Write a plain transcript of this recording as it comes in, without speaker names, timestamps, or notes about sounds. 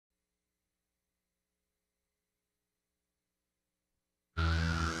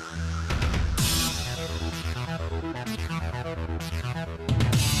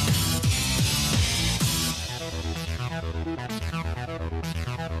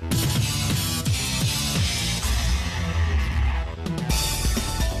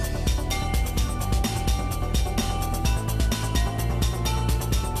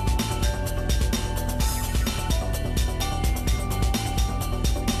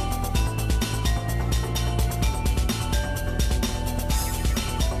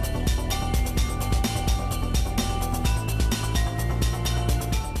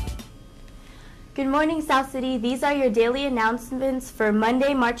morning, South City. These are your daily announcements for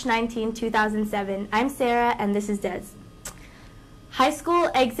Monday, March 19, 2007. I'm Sarah, and this is Des. High school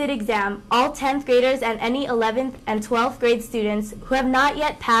exit exam. All 10th graders and any 11th and 12th grade students who have not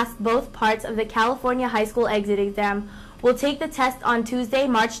yet passed both parts of the California high school exit exam will take the test on Tuesday,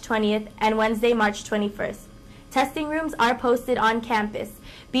 March 20th and Wednesday, March 21st. Testing rooms are posted on campus.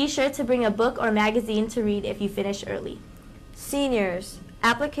 Be sure to bring a book or magazine to read if you finish early. Seniors,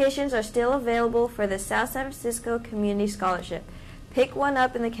 applications are still available for the South San Francisco Community Scholarship. Pick one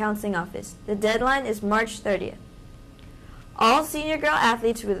up in the counseling office. The deadline is March 30th. All senior girl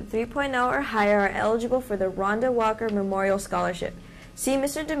athletes with a 3.0 or higher are eligible for the Rhonda Walker Memorial Scholarship. See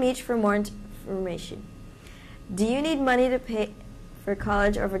Mr. Demitch for more information. Do you need money to pay for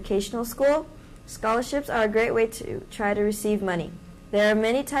college or vocational school? Scholarships are a great way to try to receive money. There are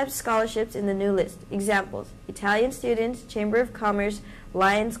many types of scholarships in the new list. Examples: Italian students, Chamber of Commerce,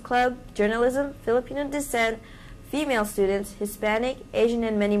 Lions Club, journalism, Filipino descent, female students, Hispanic, Asian,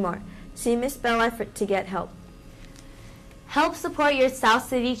 and many more. See Miss Bella to get help. Help support your South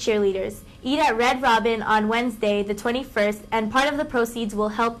City cheerleaders. Eat at Red Robin on Wednesday, the 21st, and part of the proceeds will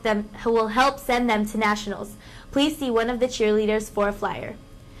help send them to nationals. Please see one of the cheerleaders for a flyer.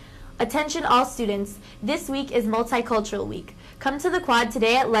 Attention all students, this week is Multicultural Week. Come to the quad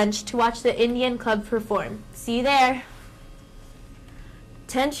today at lunch to watch the Indian Club perform. See you there.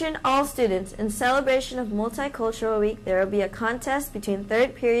 Attention all students, in celebration of Multicultural Week, there will be a contest between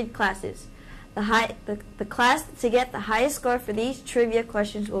third period classes. The class to get the highest score for these trivia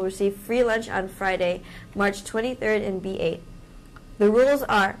questions will receive free lunch on Friday, March 23rd in B8. The rules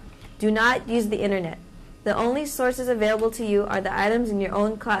are: do not use the internet. The only sources available to you are the items in your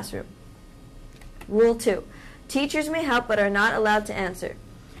own classroom. Rule 2. Teachers may help but are not allowed to answer.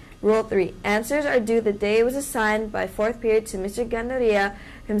 Rule 3. Answers are due the day it was assigned by 4th period to Mr. Gandaria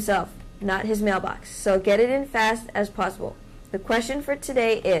himself, not his mailbox, so get it in fast as possible. The question for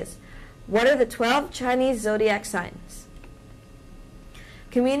today is: what are the 12 Chinese zodiac signs?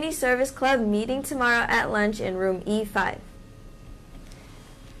 Community Service Club meeting tomorrow at lunch in room E5.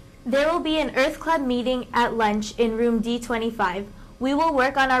 There will be an Earth Club meeting at lunch in room D25. We will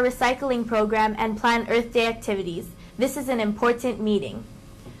work on our recycling program and plan Earth Day activities. This is an important meeting.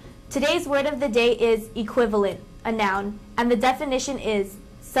 Today's word of the day is equivalent, a noun, and the definition is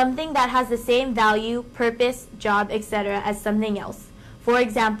something that has the same value, purpose, job, etc. as something else. For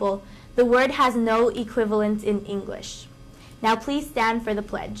example, the word has no equivalent in English. Now please stand for the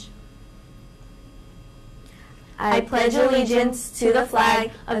pledge. I pledge allegiance to the flag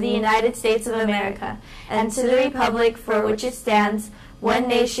of the United States of America and to the republic for which it stands, one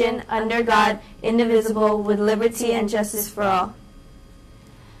nation, under God, indivisible, with liberty and justice for all.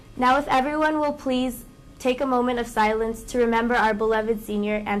 Now if everyone will please take a moment of silence to remember our beloved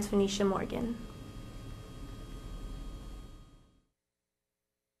senior, Antonisha Morgan.